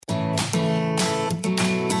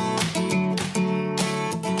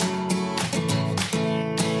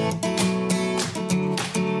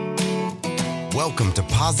Welcome to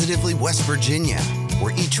Positively West Virginia,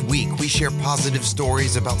 where each week we share positive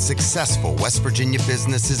stories about successful West Virginia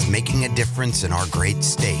businesses making a difference in our great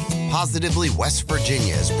state. Positively West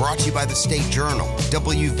Virginia is brought to you by the State Journal,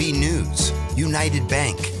 WV News, United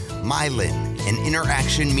Bank, Mylan, and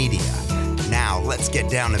Interaction Media. Now let's get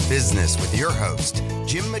down to business with your host,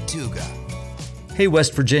 Jim Matuga. Hey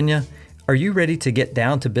West Virginia, are you ready to get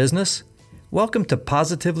down to business? Welcome to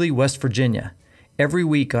Positively West Virginia. Every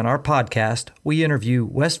week on our podcast, we interview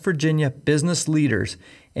West Virginia business leaders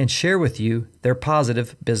and share with you their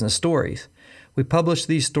positive business stories. We publish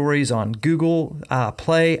these stories on Google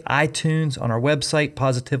Play, iTunes, on our website,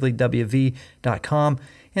 positivelywv.com,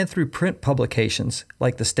 and through print publications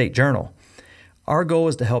like the State Journal. Our goal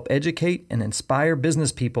is to help educate and inspire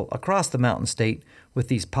business people across the Mountain State with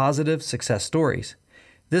these positive success stories.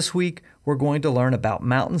 This week, we're going to learn about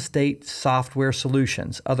Mountain State Software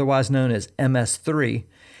Solutions, otherwise known as MS3,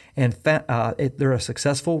 and they're a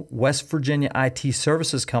successful West Virginia IT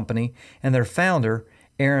services company, and their founder,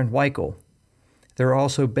 Aaron Weichel. They're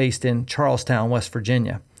also based in Charlestown, West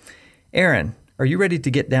Virginia. Aaron, are you ready to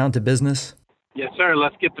get down to business? Yes, sir.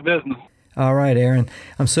 Let's get to business. All right, Aaron.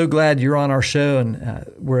 I'm so glad you're on our show and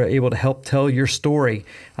we're able to help tell your story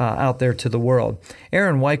out there to the world.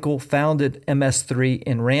 Aaron Weichel founded MS3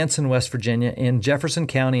 in Ranson, West Virginia in Jefferson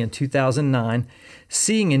County in 2009,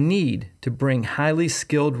 seeing a need to bring highly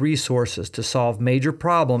skilled resources to solve major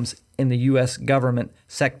problems in the U.S. government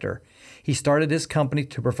sector. He started his company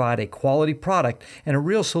to provide a quality product and a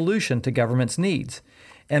real solution to government's needs.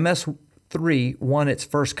 MS3 won its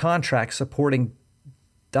first contract supporting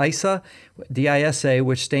DISA,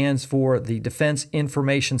 which stands for the Defense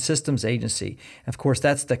Information Systems Agency. Of course,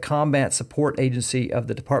 that's the combat support agency of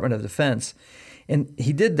the Department of Defense. And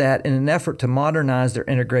he did that in an effort to modernize their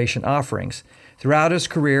integration offerings. Throughout his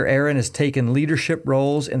career, Aaron has taken leadership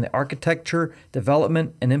roles in the architecture,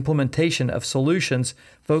 development, and implementation of solutions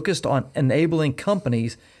focused on enabling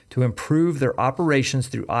companies to improve their operations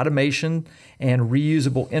through automation and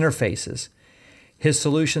reusable interfaces. His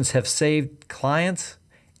solutions have saved clients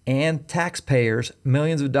and taxpayers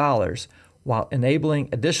millions of dollars while enabling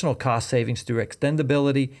additional cost savings through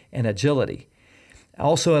extendability and agility.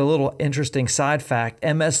 Also, a little interesting side fact,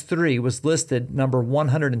 MS3 was listed number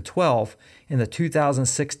 112 in the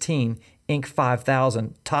 2016 Inc.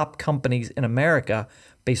 5000 top companies in America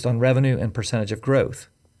based on revenue and percentage of growth.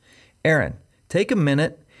 Aaron, take a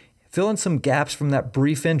minute, fill in some gaps from that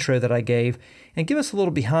brief intro that I gave, and give us a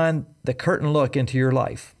little behind the curtain look into your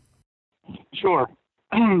life. Sure.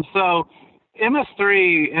 So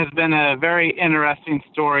MS3 has been a very interesting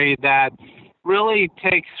story that really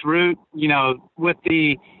takes root, with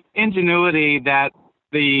the ingenuity that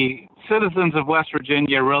the citizens of West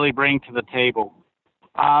Virginia really bring to the table.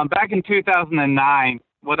 Back in 2009,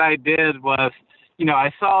 what I did was,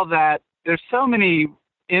 I saw that there's so many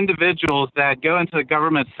individuals that go into the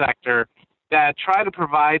government sector that try to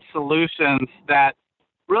provide solutions that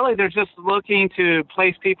really they're just looking to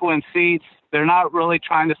place people in seats. They're not really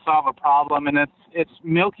trying to solve a problem, and it's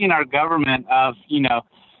milking our government of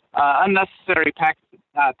unnecessary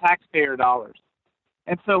taxpayer dollars.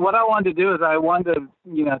 And so what I wanted to do is I wanted to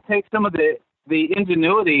take some of the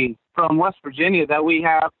ingenuity from West Virginia that we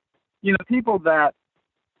have, people that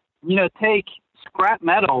take scrap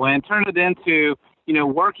metal and turn it into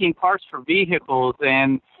working parts for vehicles,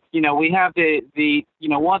 and we have the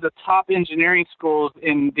one of the top engineering schools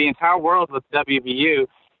in the entire world with WVU.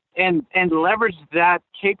 And leverage that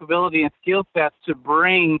capability and skill sets to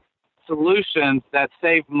bring solutions that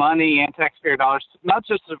save money and taxpayer dollars, not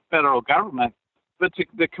just to the federal government, but to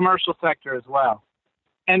the commercial sector as well.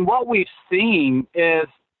 And what we've seen is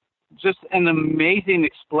just an amazing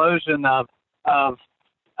explosion of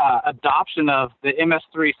adoption of the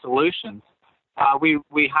MS3 solutions.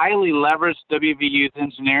 We highly leverage WVU's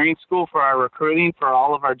engineering school for our recruiting for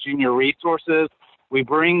all of our junior resources. We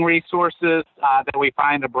bring resources that we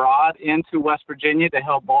find abroad into West Virginia to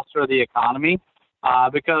help bolster the economy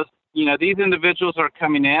because, these individuals are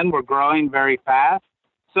coming in. We're growing very fast.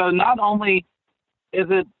 So not only is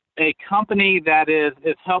it a company that is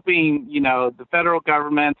helping, the federal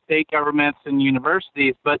government, state governments, and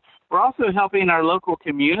universities, but we're also helping our local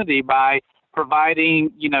community by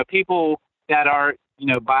providing, people that are,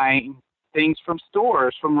 buying things from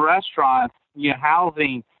stores, from restaurants,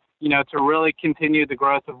 housing, to really continue the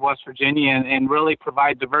growth of West Virginia and really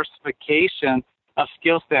provide diversification of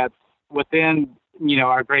skill sets within,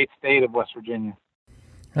 our great state of West Virginia.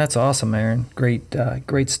 That's awesome, Aaron.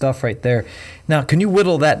 Great stuff right there. Now, can you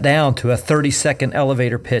whittle that down to a 30-second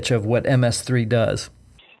elevator pitch of what MS3 does?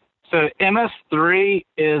 So MS3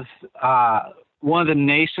 is one of the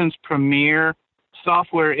nation's premier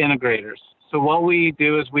software integrators. So what we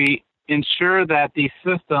do is we ensure that these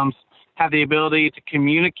systems have the ability to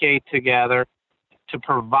communicate together to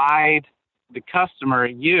provide the customer,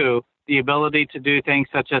 you, the ability to do things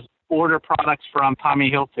such as order products from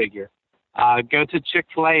Tommy Hilfiger, go to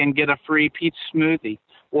Chick-fil-A and get a free peach smoothie,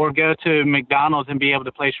 or go to McDonald's and be able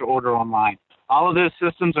to place your order online. All of those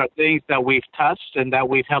systems are things that we've touched and that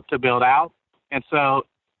we've helped to build out. And so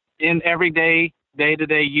in everyday,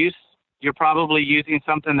 day-to-day use, you're probably using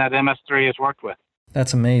something that MS3 has worked with.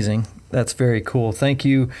 That's amazing. That's very cool. Thank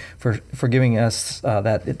you for giving us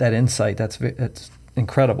that insight. That's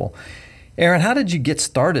incredible. Aaron, how did you get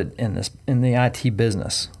started in the IT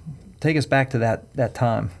business? Take us back to that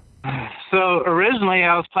time. So originally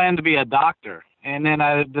I was planning to be a doctor, and then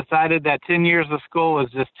I decided that 10 years of school was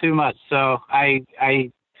just too much. So I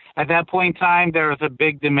at that point in time, there was a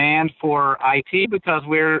big demand for IT because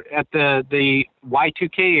we're at the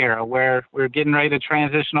Y2K era where we're getting ready to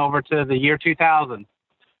transition over to the year 2000.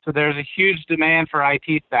 So there's a huge demand for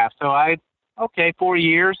IT staff. So 4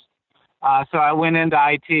 years. So I went into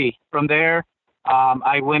IT. From there,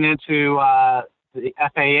 I went into the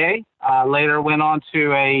FAA, later went on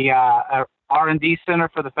to a R&D center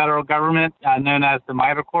for the federal government known as the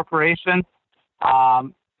MITRE Corporation.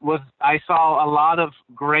 I saw a lot of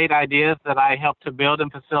great ideas that I helped to build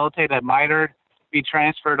and facilitate at MITRE be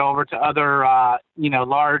transferred over to other,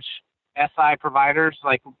 large SI providers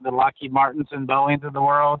like the Lockheed Martins and Boeings of the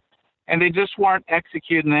world. And they just weren't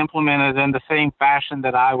executed and implemented in the same fashion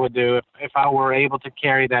that I would do if I were able to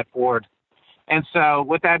carry that forward. And so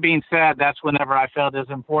with that being said, that's whenever I felt it was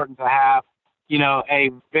important to have, a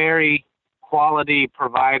very quality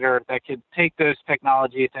provider that could take those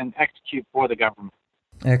technologies and execute for the government.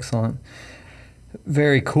 Excellent.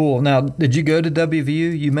 Very cool. Now, did you go to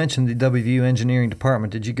WVU? You mentioned the WVU engineering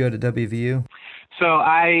department. Did you go to WVU? So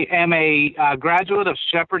I am a graduate of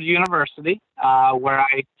Shepherd University, where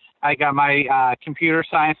I got my computer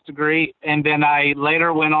science degree, and then I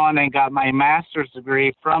later went on and got my master's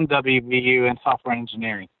degree from WVU in software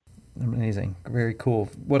engineering. Amazing. Very cool.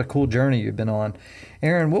 What a cool journey you've been on.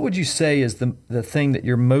 Aaron, what would you say is the thing that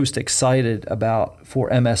you're most excited about for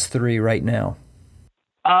MS3 right now?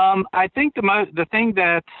 I think the thing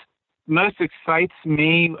that most excites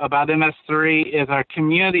me about MS3 is our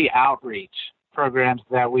community outreach programs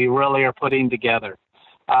that we really are putting together.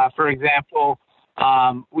 For example,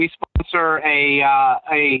 we sponsor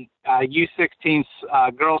a U16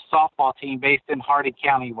 girls softball team based in Hardee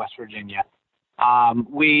County, West Virginia.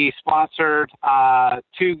 We sponsored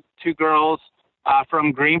two girls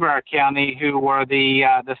from Greenbrier County who were the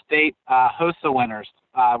state HOSA winners,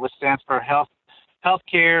 which stands for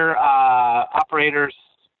Healthcare Operators.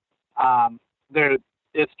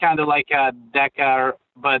 It's kind of like a DECA,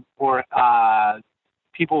 but for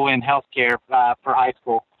people in healthcare for high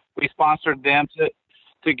school. We sponsored them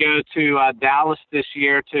to go to Dallas this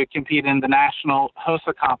year to compete in the national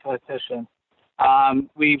HOSA competition.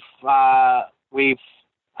 We've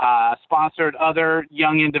sponsored other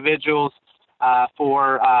young individuals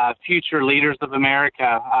for Future Leaders of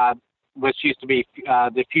America, which used to be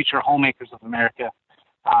the Future Homemakers of America,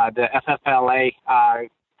 the FFLA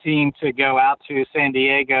team to go out to San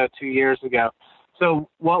Diego 2 years ago. So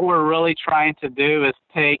what we're really trying to do is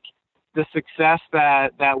take the success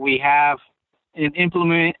that we have in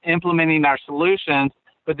implementing our solutions,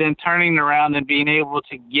 but then turning around and being able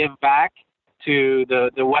to give back to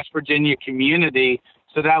the West Virginia community,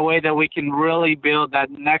 so that way that we can really build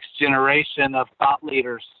that next generation of thought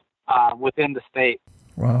leaders within the state.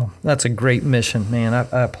 Wow, that's a great mission, man.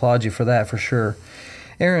 I applaud you for that, for sure.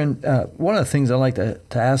 Aaron, one of the things I like to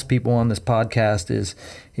ask people on this podcast is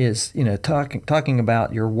talking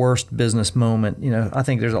about your worst business moment. I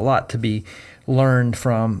think there's a lot to be learned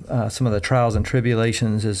from some of the trials and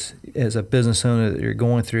tribulations as a business owner that you're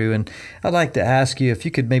going through. And I'd like to ask you if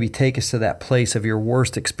you could maybe take us to that place of your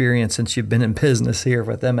worst experience since you've been in business here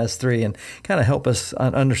with MS3 and kind of help us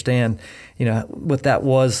understand, what that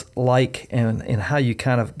was like and how you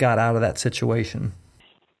kind of got out of that situation.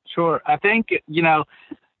 Sure. I think,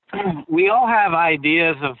 we all have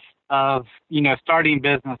ideas of starting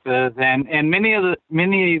businesses, and many of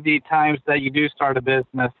the times that you do start a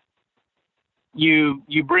business, you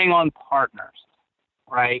bring on partners,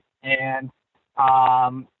 right? And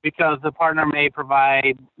because the partner may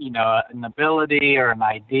provide, an ability or an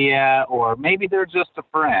idea, or maybe they're just a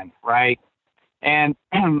friend, right? And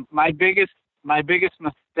my biggest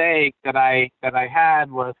mistake that I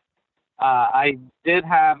had was I did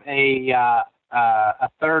have a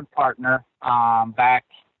third partner back,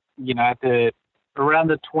 around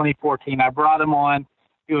the 2014. I brought him on.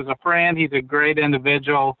 He was a friend. He's a great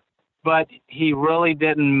individual. but he really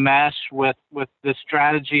didn't mesh with the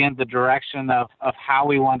strategy and the direction of how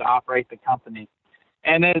we wanted to operate the company.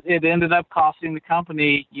 And it ended up costing the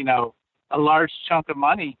company, a large chunk of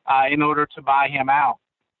money in order to buy him out.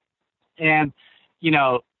 And,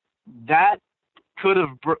 that could have,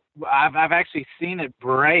 I've actually seen it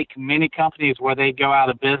break many companies where they go out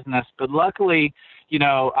of business. But luckily,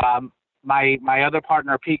 my other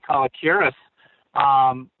partner, Pete Kalakiris,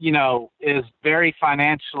 is very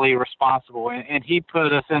financially responsible. And he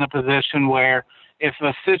put us in a position where if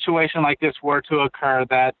a situation like this were to occur,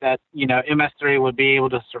 that MS3 would be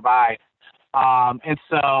able to survive. And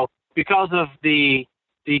so because of the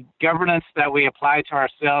governance that we applied to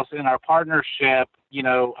ourselves in our partnership,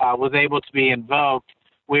 was able to be invoked,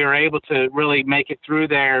 we were able to really make it through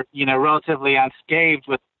there, relatively unscathed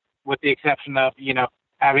with the exception of,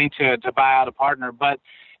 having to buy out a partner. But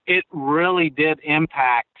it really did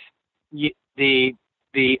impact the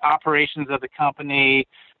operations of the company,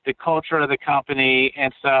 the culture of the company.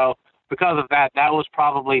 And so because of that, that was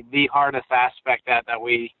probably the hardest aspect that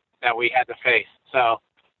we had to face. So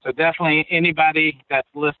definitely anybody that's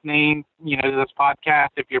listening, to this podcast,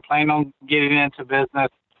 if you're planning on getting into business,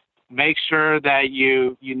 make sure that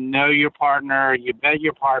you know your partner, you vet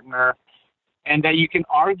your partner, and that you can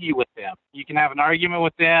argue with them. You can have an argument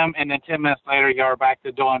with them, and then 10 minutes later you are back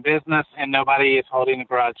to doing business, and nobody is holding a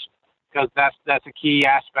grudge, because that's a key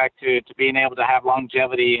aspect to being able to have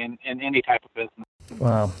longevity in any type of business.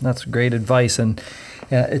 Wow, that's great advice, and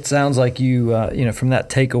it sounds like you, from that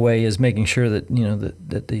takeaway is making sure that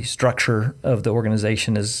that the structure of the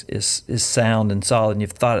organization is sound and solid, and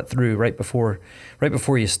you've thought it through right before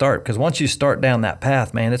you start. Because once you start down that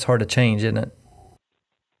path, man, it's hard to change, isn't it?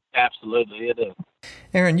 Absolutely, it is.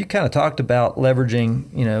 Aaron, you kind of talked about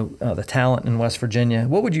leveraging, the talent in West Virginia.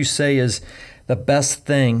 What would you say is the best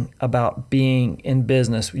thing about being in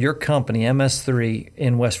business, your company, MS3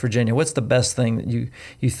 in West Virginia? What's the best thing that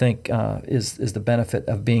you think is the benefit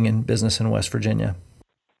of being in business in West Virginia?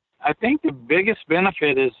 I think the biggest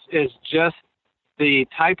benefit is just the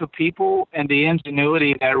type of people and the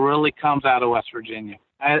ingenuity that really comes out of West Virginia.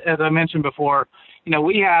 As I mentioned before,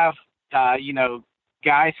 we have,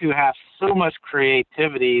 guys who have so much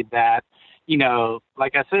creativity that,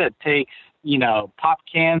 like I said, takes, pop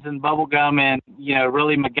cans and bubble gum and,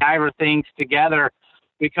 really MacGyver things together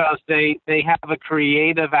because they have a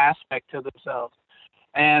creative aspect to themselves.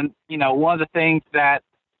 And, one of the things that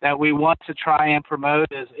we want to try and promote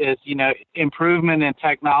is improvement in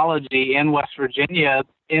technology in West Virginia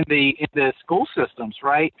in the school systems,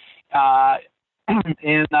 right?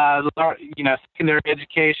 In secondary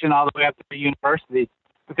education all the way up to the university,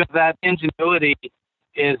 because that ingenuity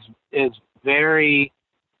is very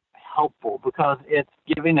helpful, because it's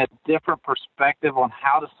giving a different perspective on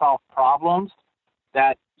how to solve problems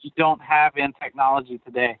that you don't have in technology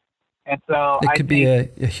today. And so it could be a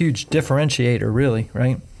huge differentiator, really,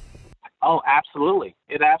 right? Oh, absolutely.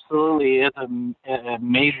 It absolutely is a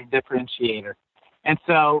major differentiator. And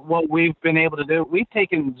so what we've been able to do, we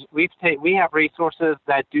have resources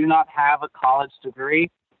that do not have a college degree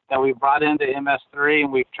that we've brought into MS3,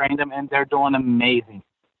 and we've trained them, and they're doing amazing.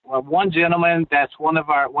 Well, one gentleman that's one of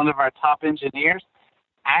our top engineers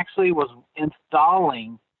actually was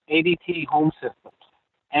installing ADT home systems,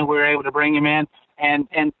 and we were able to bring him in, and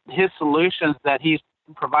his solutions that he's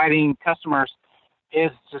providing customers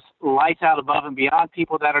is just lights out above and beyond.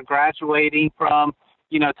 People that are graduating from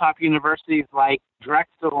top universities like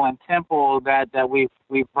Drexel and Temple that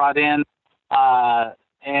we've brought in,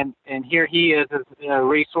 and here he is as a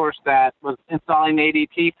resource that was installing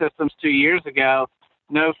ADT systems 2 years ago,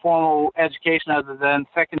 no formal education other than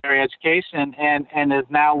secondary education, and is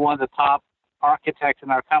now one of the top architects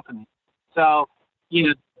in our company. So,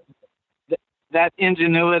 that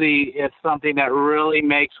ingenuity is something that really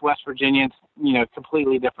makes West Virginians,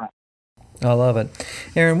 completely different. I love it.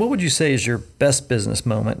 Aaron, what would you say is your best business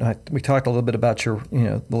moment? We talked a little bit about your,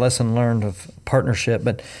 the lesson learned of partnership,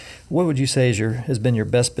 but what would you say has been your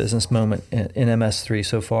best business moment in MS3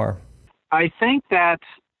 so far? I think that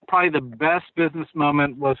probably the best business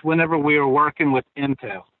moment was whenever we were working with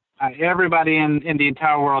Intel. Everybody in the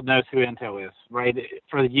entire world knows who Intel is, right?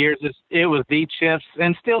 For years, it was the chips,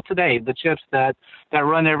 and still today, the chips that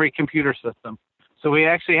run every computer system. So we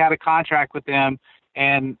actually had a contract with them,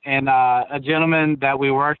 and a gentleman that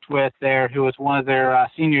we worked with there, who was one of their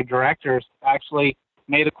senior directors, actually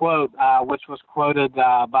made a quote, which was quoted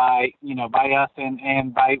by us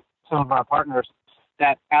and by some of our partners,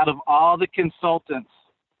 that out of all the consultants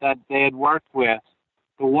that they had worked with,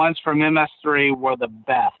 the ones from MS3 were the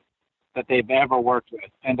best that they've ever worked with,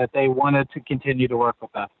 and that they wanted to continue to work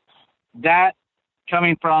with us. That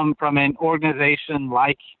coming from an organization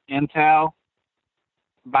like Intel,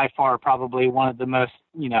 by far probably one of the most,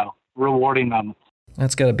 rewarding moments.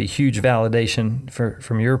 That's got to be huge validation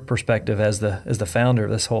from your perspective as the founder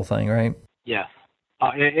of this whole thing, right? Yes.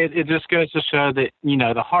 It just goes to show that,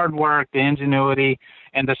 the hard work, the ingenuity,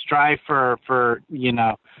 and the strive for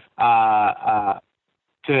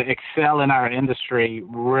to excel in our industry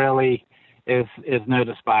really is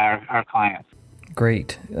noticed by our clients.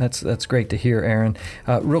 Great. That's great to hear, Aaron.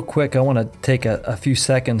 Real quick, I want to take a few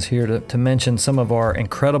seconds here to mention some of our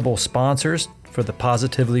incredible sponsors for the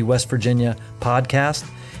Positively West Virginia podcast,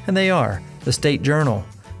 and they are the State Journal,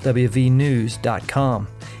 WVNews.com,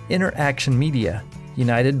 Interaction Media,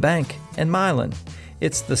 United Bank, and Mylan.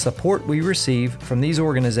 It's the support we receive from these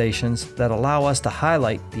organizations that allow us to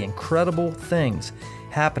highlight the incredible things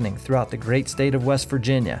happening throughout the great state of West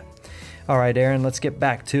Virginia. All right, Aaron, let's get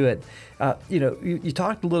back to it. You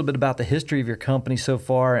talked a little bit about the history of your company so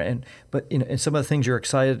far, and some of the things you're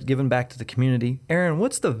excited giving back to the community. Aaron,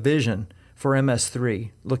 what's the vision for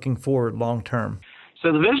MS3 looking forward long term?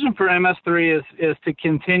 So the vision for MS3 is to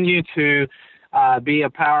continue to be a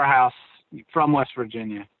powerhouse from West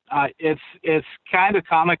Virginia. It's kind of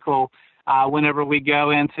comical whenever we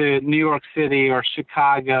go into New York City or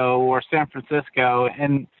Chicago or San Francisco,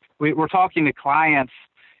 and we're talking to clients,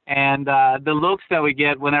 and the looks that we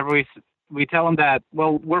get whenever we tell them that,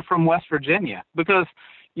 well, we're from West Virginia, because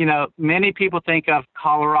many people think of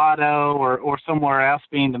Colorado or somewhere else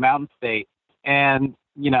being the mountain state, and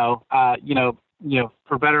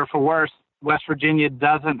for better or for worse, West Virginia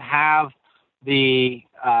doesn't have the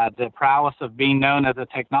prowess of being known as a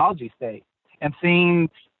technology state. And seeing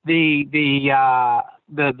the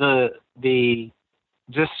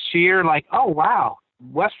just sheer like, oh wow,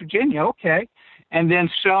 West Virginia, okay, and then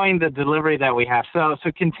showing the delivery that we have. So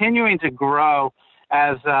continuing to grow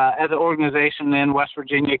as an organization in West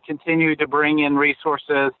Virginia, continue to bring in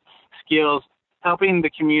resources, skills, helping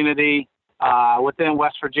the community within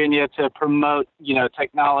West Virginia to promote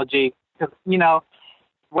technology. Because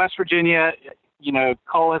West Virginia,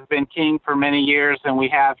 coal has been king for many years, and we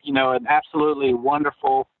have, an absolutely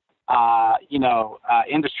wonderful,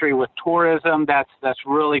 industry with tourism that's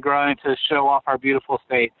really growing to show off our beautiful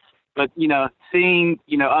state. But, seeing,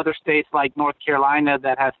 other states like North Carolina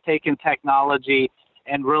that has taken technology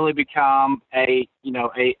and really become an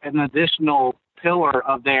additional pillar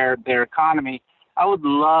of their economy, I would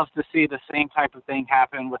love to see the same type of thing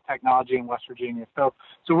happen with technology in West Virginia. So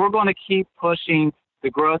we're going to keep pushing the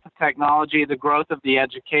growth of technology, the growth of the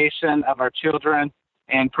education of our children,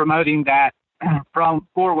 and promoting that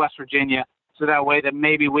for West Virginia, so that way that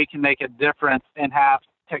maybe we can make a difference and have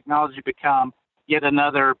technology become yet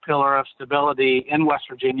another pillar of stability in West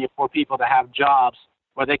Virginia for people to have jobs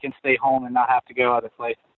where they can stay home and not have to go other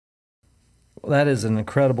places. Well, that is an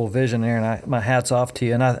incredible vision, Aaron. My hat's off to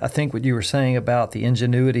you. And I think what you were saying about the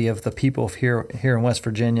ingenuity of the people here in West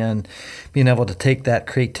Virginia and being able to take that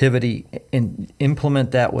creativity and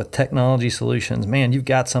implement that with technology solutions, man, you've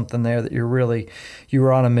got something there that you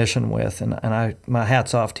were on a mission with. And my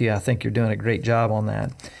hat's off to you. I think you're doing a great job on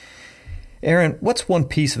that. Aaron, what's one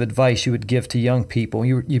piece of advice you would give to young people?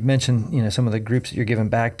 You mentioned some of the groups that you're giving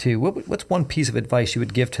back to. What's one piece of advice you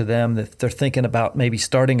would give to them that they're thinking about maybe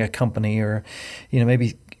starting a company or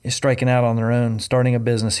maybe striking out on their own, starting a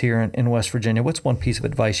business here in West Virginia? What's one piece of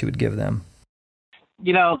advice you would give them?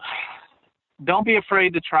 Don't be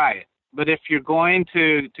afraid to try it. But if you're going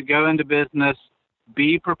to go into business,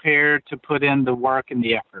 be prepared to put in the work and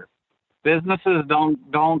the effort. Businesses don't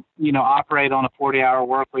operate on a 40-hour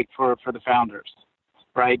work week for the founders,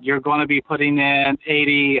 right? You're going to be putting in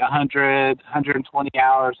 80, 100, 120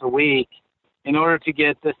 hours a week in order to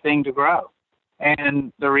get this thing to grow.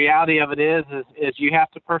 And the reality of it is you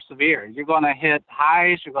have to persevere. You're going to hit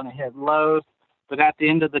highs, you're going to hit lows, but at the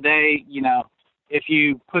end of the day, if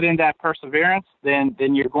you put in that perseverance, then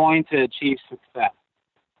you're going to achieve success.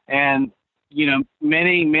 And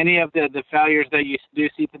many of the failures that you do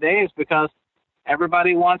see today is because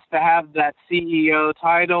everybody wants to have that CEO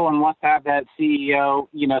title and wants to have that CEO,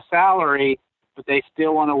 salary, but they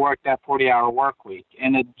still want to work that 40-hour work week.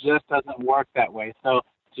 And it just doesn't work that way. So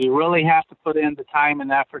you really have to put in the time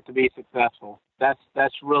and effort to be successful.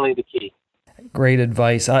 That's really the key. Great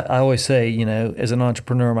advice. I always say, as an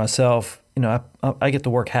entrepreneur myself, I get to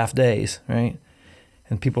work half days, right?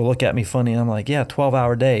 And people look at me funny, and I'm like, yeah,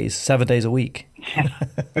 12-hour days, 7 days a week.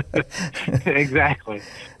 Exactly.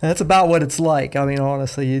 That's about what it's like. I mean,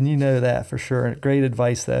 honestly, and you know that for sure. Great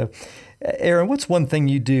advice, though. Aaron, what's one thing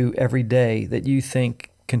you do every day that you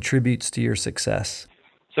think contributes to your success?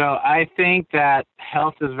 So I think that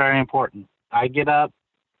health is very important. I get up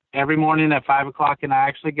every morning at 5 o'clock, and I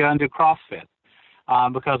actually go and do CrossFit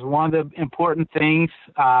because one of the important things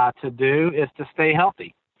to do is to stay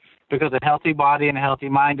healthy, because a healthy body and a healthy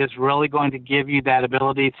mind is really going to give you that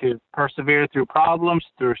ability to persevere through problems,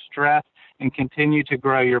 through stress, and continue to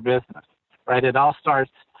grow your business, right? It all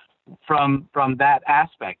starts from that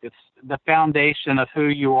aspect. It's the foundation of who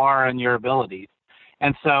you are and your abilities.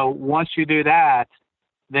 And so once you do that,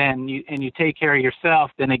 then you take care of yourself,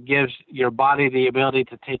 then it gives your body the ability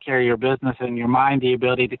to take care of your business and your mind the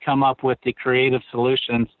ability to come up with the creative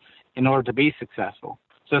solutions in order to be successful.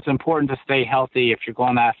 So it's important to stay healthy if you're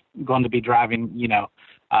going to be driving,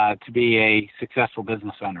 to be a successful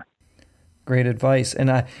business owner. Great advice. And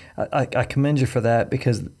I commend you for that,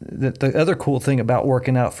 because the other cool thing about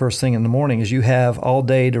working out first thing in the morning is you have all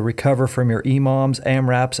day to recover from your EMOMs,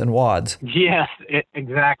 AMRAPs, and WODs. Yes,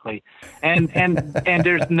 exactly. And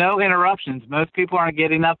there's no interruptions. Most people aren't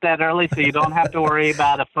getting up that early, so you don't have to worry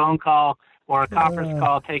about a phone call or a conference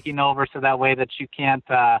call taking over, so that way that you can't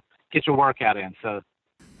get your workout in. So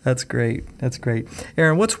That's great. That's great.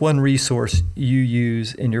 Aaron, what's one resource you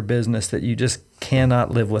use in your business that you just cannot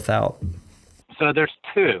live without? So there's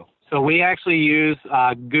two. So we actually use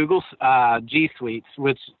Google's G Suites,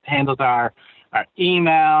 which handles our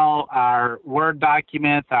email, our Word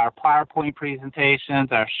documents, our PowerPoint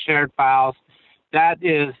presentations, our shared files. That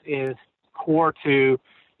is core to,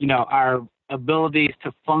 our abilities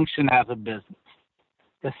to function as a business.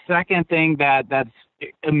 The second thing that's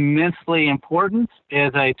immensely important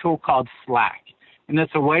is a tool called Slack. And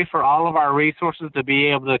it's a way for all of our resources to be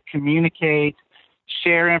able to communicate,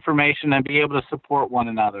 share information, and be able to support one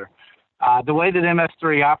another. The way that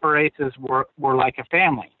MS3 operates is we're like a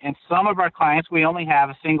family. And some of our clients, we only have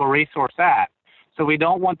a single resource at. So we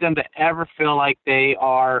don't want them to ever feel like they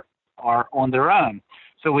are on their own.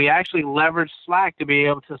 So we actually leverage Slack to be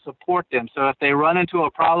able to support them. So if they run into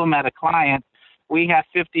a problem at a client, we have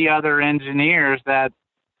 50 other engineers that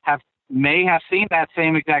may have seen that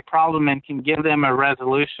same exact problem and can give them a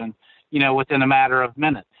resolution, within a matter of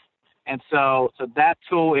minutes. And so that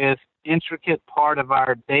tool is intricate part of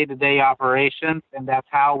our day-to-day operations, and that's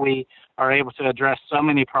how we are able to address so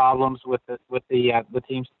many problems with the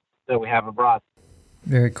teams that we have abroad.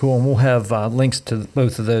 Very cool. And we'll have links to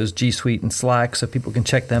both of those, G Suite and Slack, so people can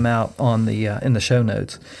check them out on the in the show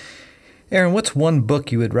notes. Aaron, what's one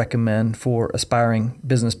book you would recommend for aspiring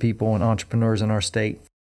business people and entrepreneurs in our state?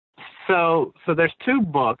 So there's two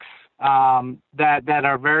books that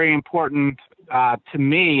are very important to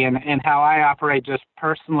me and how I operate just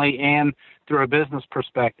personally and through a business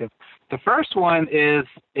perspective. The first one is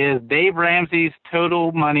Dave Ramsey's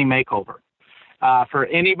Total Money Makeover. For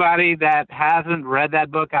anybody that hasn't read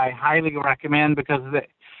that book, I highly recommend, because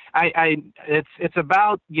it's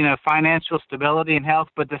about financial stability and health,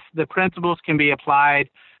 but the principles can be applied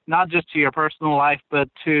not just to your personal life, but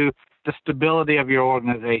to the stability of your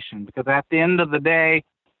organization. Because at the end of the day,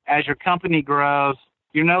 as your company grows,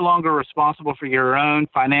 you're no longer responsible for your own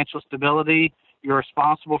financial stability. You're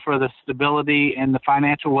responsible for the stability and the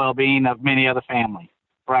financial well-being of many other families,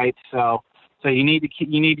 right? So you need to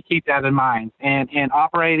keep that in mind. And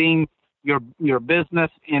operating your business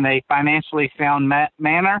in a financially sound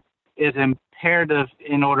manner is imperative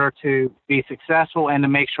in order to be successful and to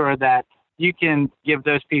make sure that you can give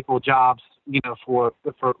those people jobs, for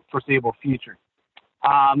the foreseeable future.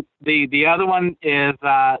 The other one is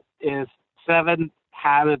 7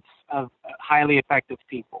 Habits of Highly Effective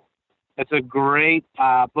People. It's a great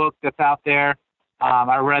book that's out there.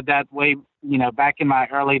 I read that way, back in my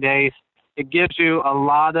early days. It gives you a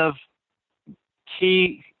lot of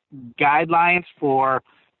key guidelines for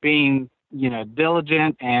being,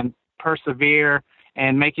 diligent and persevere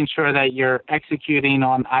and making sure that you're executing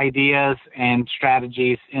on ideas and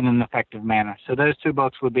strategies in an effective manner. So those two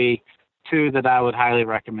books would be two that I would highly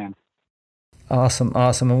recommend. Awesome.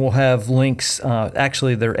 And we'll have links,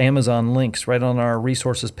 actually they're Amazon links right on our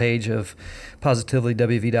resources page of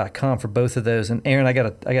positivelywv.com for both of those. And Aaron, I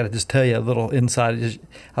gotta just tell you a little insight.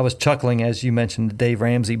 I was chuckling as you mentioned the Dave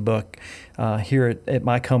Ramsey book. Here at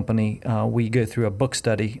my company, we go through a book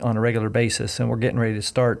study on a regular basis, and we're getting ready to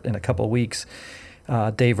start in a couple of weeks.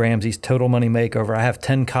 Dave Ramsey's Total Money Makeover. I have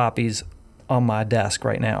 10 copies on my desk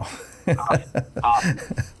right now. Awesome.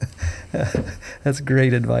 That's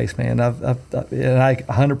great advice, man. I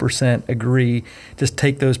 100% agree. Just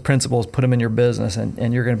take those principles, put them in your business,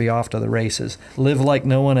 and you're going to be off to the races. Live like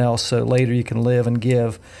no one else, so later you can live and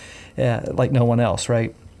give like no one else,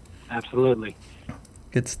 right? Absolutely.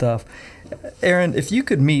 Good stuff. Aaron, if you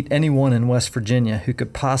could meet anyone in West Virginia who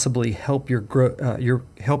could possibly help you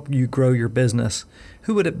grow your business,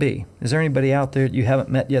 who would it be? Is there anybody out there that you haven't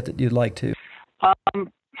met yet that you'd like to?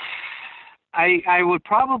 I would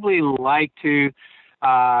probably like to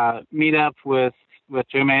meet up with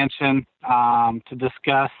Joe Manchin to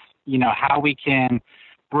discuss, how we can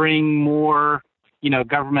bring more,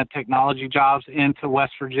 government technology jobs into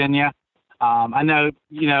West Virginia. I know,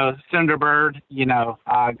 Senator Byrd,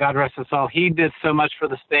 God rest his soul, he did so much for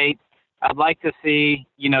the state. I'd like to see,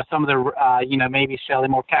 some of the, maybe Shelley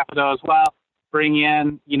Moore Capito as well, bring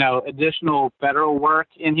in, additional federal work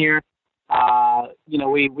in here.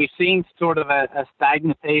 We've seen sort of a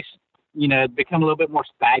stagnation, become a little bit more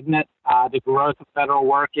stagnant, the growth of federal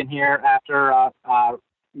work in here after,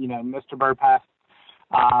 Mr. Byrd passed.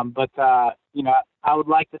 I would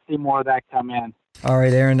like to see more of that come in. All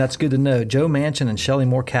right, Aaron, that's good to know. Joe Manchin and Shelley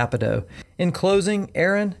Moore Capito. In closing,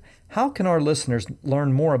 Aaron, how can our listeners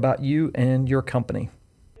learn more about you and your company?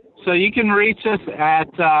 So you can reach us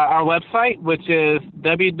at our website, which is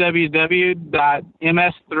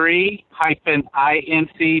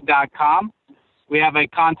www.ms3-inc.com. We have a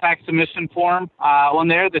contact submission form on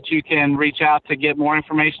there that you can reach out to get more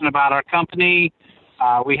information about our company.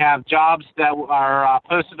 We have jobs that are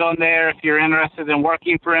posted on there if you're interested in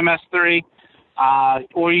working for MS3.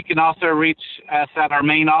 Or you can also reach us at our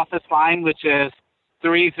main office line, which is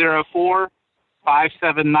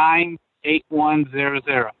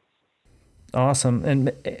 304-579-8100. Awesome.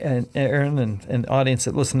 And Aaron and audience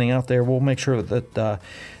that listening out there, we'll make sure that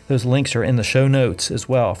those links are in the show notes as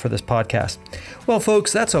well for this podcast. Well,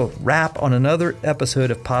 folks, that's a wrap on another episode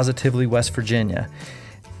of Positively West Virginia.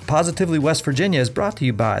 Positively West Virginia is brought to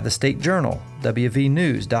you by the State Journal,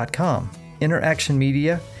 WVNews.com, Interaction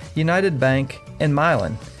Media, United Bank, and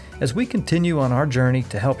Mylan, as we continue on our journey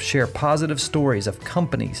to help share positive stories of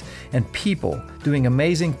companies and people doing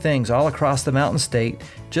amazing things all across the Mountain State,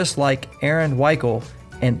 just like Aaron Weichel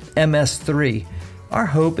and MS3. Our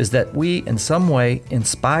hope is that we, in some way,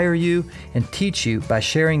 inspire you and teach you by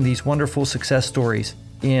sharing these wonderful success stories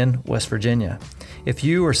in West Virginia. If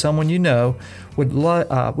you or someone you know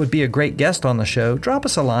would be a great guest on the show, drop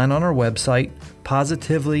us a line on our website,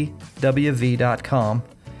 positivelywv.com.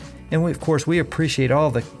 And we appreciate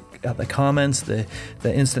all the comments, the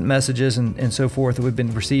instant messages and so forth that we've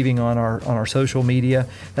been receiving on our social media.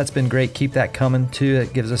 That's been great. Keep that coming too.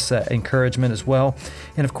 It gives us encouragement as well.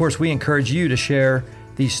 And of course, we encourage you to share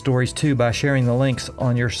these stories too by sharing the links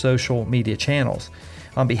on your social media channels.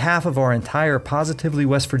 On behalf of our entire Positively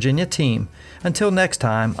West Virginia team, until next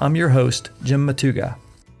time, I'm your host, Jim Matuga.